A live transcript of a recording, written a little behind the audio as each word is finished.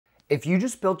If you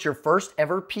just built your first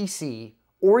ever PC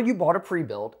or you bought a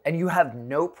pre-built and you have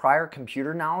no prior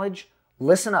computer knowledge,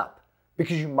 listen up,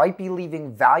 because you might be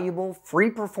leaving valuable free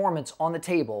performance on the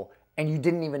table and you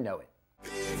didn't even know it.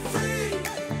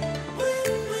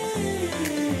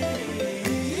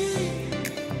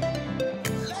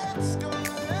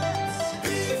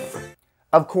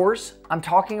 Of course, I'm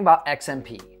talking about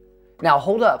XMP. Now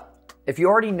hold up, if you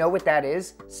already know what that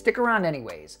is, stick around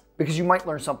anyways, because you might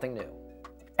learn something new.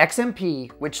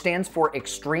 XMP, which stands for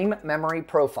Extreme Memory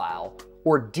Profile,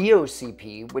 or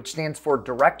DOCP, which stands for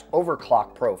Direct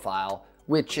Overclock Profile,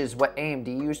 which is what AMD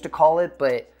used to call it,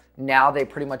 but now they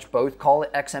pretty much both call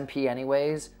it XMP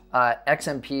anyways.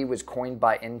 XMP was coined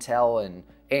by Intel and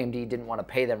AMD didn't want to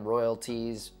pay them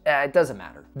royalties. It doesn't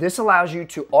matter. This allows you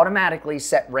to automatically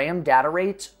set RAM data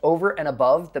rates over and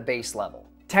above the base level.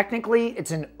 Technically,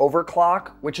 it's an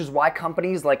overclock, which is why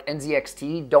companies like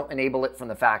NZXT don't enable it from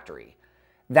the factory.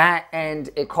 That, and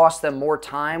it costs them more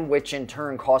time, which in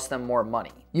turn costs them more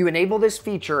money. You enable this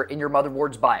feature in your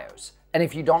motherboard's BIOS, and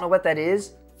if you don't know what that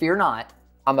is, fear not,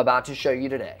 I'm about to show you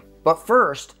today. But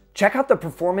first, check out the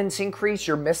performance increase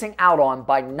you're missing out on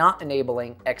by not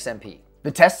enabling XMP.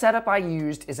 The test setup I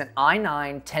used is an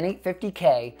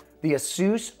i9-10850K, the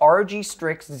Asus ROG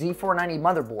Strix Z490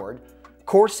 motherboard,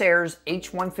 Corsair's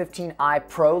H115i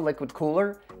Pro liquid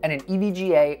cooler, and an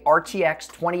EVGA RTX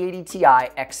 2080 Ti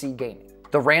XC gaming.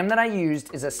 The RAM that I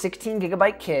used is a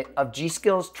 16GB kit of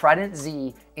G.Skill's Trident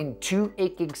Z in two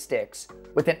 8GB sticks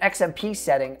with an XMP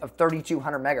setting of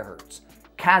 3200 MHz,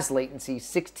 CAS latency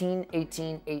 16,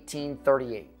 18, 18,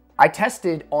 38. I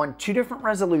tested on 2 different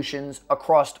resolutions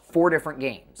across 4 different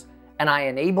games, and I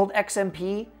enabled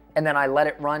XMP and then I let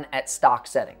it run at stock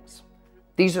settings.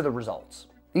 These are the results.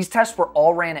 These tests were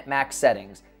all ran at max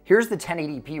settings. Here's the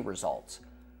 1080p results.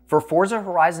 For Forza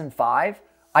Horizon 5,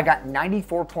 I got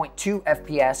 94.2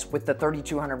 FPS with the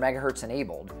 3200 MHz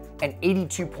enabled and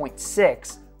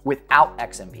 82.6 without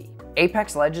XMP.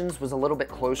 Apex Legends was a little bit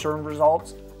closer in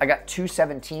results. I got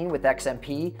 217 with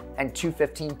XMP and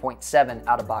 215.7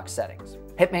 out of box settings.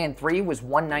 Hitman 3 was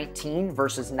 119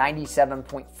 versus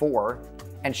 97.4,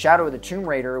 and Shadow of the Tomb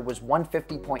Raider was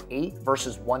 150.8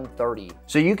 versus 130.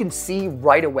 So you can see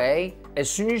right away, as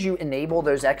soon as you enable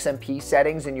those XMP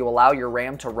settings and you allow your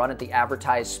RAM to run at the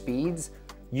advertised speeds,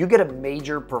 you get a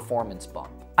major performance bump.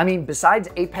 I mean, besides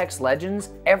Apex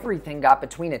Legends, everything got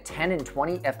between a 10 and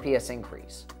 20 FPS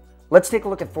increase. Let's take a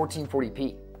look at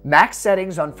 1440p. Max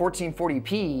settings on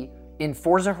 1440p in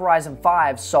Forza Horizon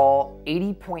 5 saw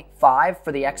 80.5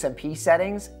 for the XMP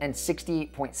settings and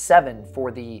 68.7 for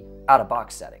the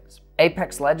out-of-box settings.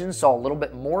 Apex Legends saw a little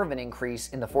bit more of an increase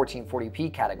in the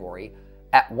 1440p category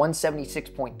at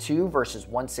 176.2 versus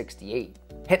 168.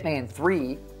 Hitman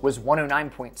 3 was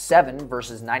 109.7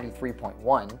 versus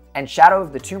 93.1, and Shadow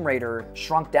of the Tomb Raider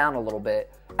shrunk down a little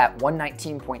bit at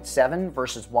 119.7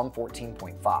 versus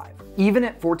 114.5. Even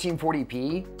at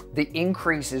 1440p, the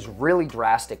increase is really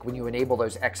drastic when you enable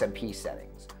those XMP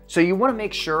settings. So you want to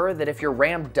make sure that if your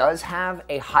RAM does have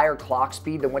a higher clock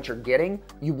speed than what you're getting,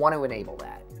 you want to enable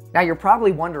that. Now you're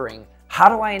probably wondering, how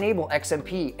do I enable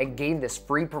XMP and gain this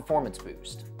free performance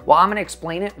boost? Well, I'm going to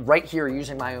explain it right here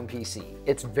using my own PC.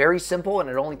 It's very simple and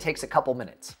it only takes a couple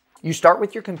minutes. You start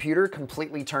with your computer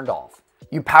completely turned off.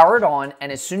 You power it on,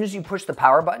 and as soon as you push the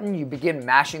power button, you begin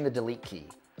mashing the delete key.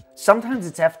 Sometimes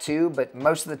it's F2, but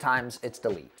most of the times it's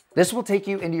delete. This will take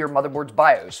you into your motherboard's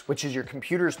BIOS, which is your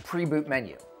computer's pre-boot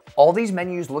menu. All these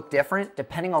menus look different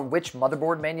depending on which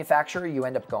motherboard manufacturer you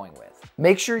end up going with.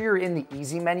 Make sure you're in the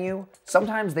easy menu.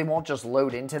 Sometimes they won't just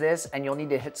load into this and you'll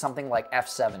need to hit something like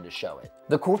F7 to show it.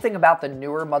 The cool thing about the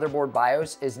newer motherboard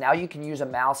BIOS is now you can use a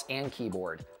mouse and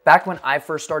keyboard. Back when I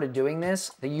first started doing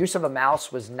this, the use of a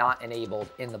mouse was not enabled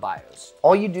in the BIOS.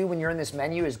 All you do when you're in this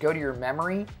menu is go to your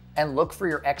memory and look for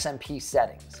your XMP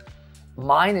settings.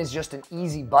 Mine is just an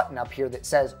easy button up here that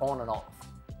says on and off.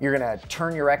 You're gonna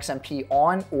turn your XMP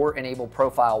on or enable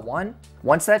profile 1.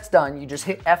 Once that's done, you just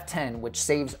hit F10, which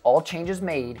saves all changes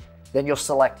made. Then you'll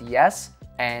select yes,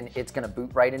 and it's gonna boot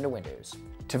right into Windows.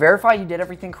 To verify you did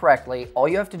everything correctly, all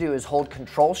you have to do is hold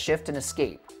Control, Shift, and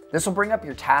Escape. This will bring up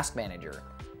your task manager.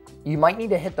 You might need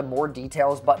to hit the More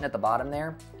Details button at the bottom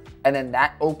there, and then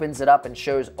that opens it up and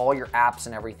shows all your apps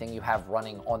and everything you have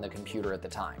running on the computer at the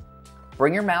time.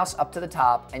 Bring your mouse up to the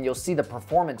top and you'll see the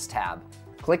Performance tab.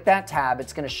 Click that tab,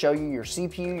 it's gonna show you your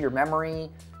CPU, your memory,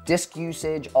 disk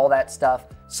usage, all that stuff.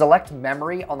 Select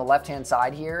memory on the left-hand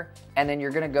side here, and then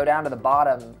you're gonna go down to the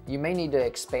bottom. You may need to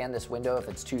expand this window if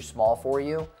it's too small for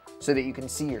you so that you can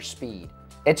see your speed.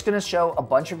 It's gonna show a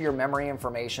bunch of your memory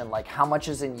information, like how much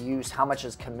is in use, how much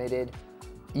is committed.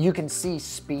 You can see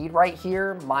speed right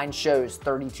here. Mine shows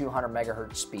 3200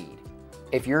 megahertz speed.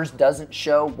 If yours doesn't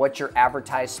show what your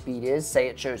advertised speed is, say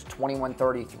it shows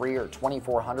 2133 or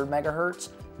 2400 megahertz,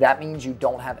 that means you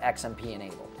don't have XMP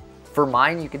enabled. For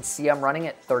mine, you can see I'm running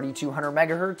at 3200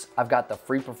 megahertz. I've got the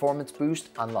free performance boost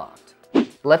unlocked.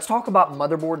 Let's talk about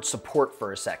motherboard support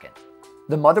for a second.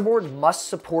 The motherboard must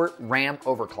support RAM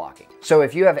overclocking. So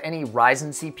if you have any Ryzen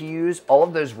CPUs, all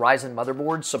of those Ryzen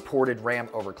motherboards supported RAM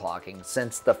overclocking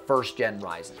since the first gen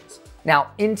Ryzens.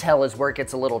 Now, Intel is where it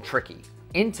gets a little tricky.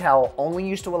 Intel only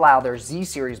used to allow their Z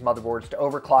series motherboards to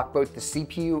overclock both the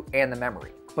CPU and the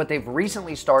memory, but they've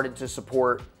recently started to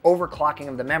support overclocking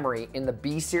of the memory in the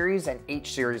B series and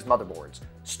H series motherboards,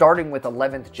 starting with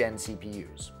 11th gen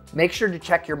CPUs. Make sure to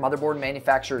check your motherboard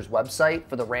manufacturer's website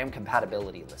for the RAM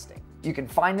compatibility listing. You can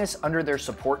find this under their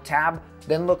support tab,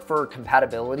 then look for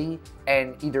compatibility,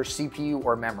 and either CPU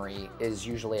or memory is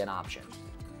usually an option.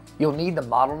 You'll need the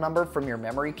model number from your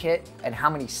memory kit and how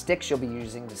many sticks you'll be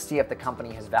using to see if the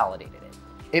company has validated it.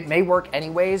 It may work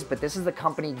anyways, but this is the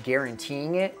company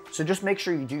guaranteeing it, so just make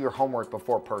sure you do your homework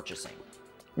before purchasing.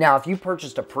 Now, if you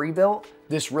purchased a pre-built,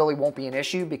 this really won't be an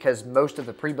issue because most of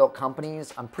the pre-built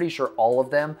companies, I'm pretty sure all of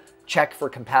them, check for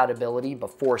compatibility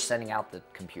before sending out the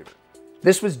computer.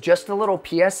 This was just a little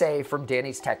PSA from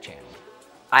Danny's Tech Channel.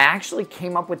 I actually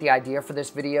came up with the idea for this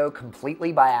video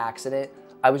completely by accident.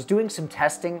 I was doing some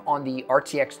testing on the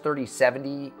RTX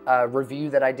 3070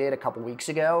 review that I did a couple weeks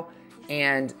ago,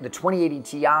 and the 2080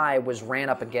 Ti was ran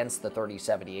up against the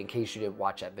 3070 in case you didn't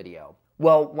watch that video.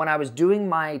 Well, when I was doing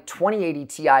my 2080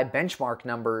 Ti benchmark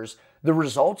numbers, the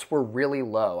results were really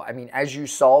low. I mean, as you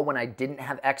saw when I didn't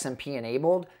have XMP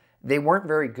enabled, they weren't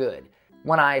very good.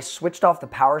 When I switched off the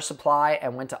power supply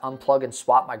and went to unplug and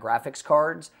swap my graphics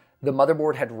cards, the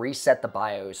motherboard had reset the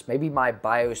BIOS. Maybe my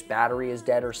BIOS battery is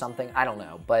dead or something, I don't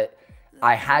know. But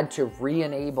I had to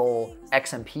re-enable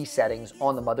XMP settings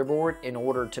on the motherboard in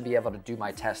order to be able to do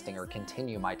my testing or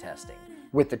continue my testing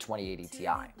with the 2080 Ti.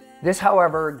 This,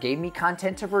 however, gave me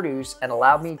content to produce and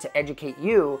allowed me to educate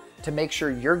you to make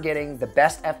sure you're getting the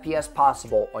best FPS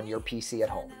possible on your PC at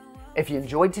home. If you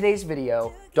enjoyed today's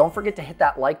video, don't forget to hit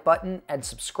that like button and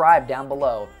subscribe down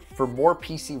below for more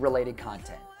PC related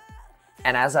content.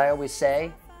 And as I always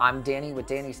say, I'm Danny with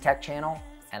Danny's Tech Channel,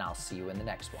 and I'll see you in the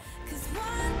next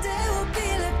one.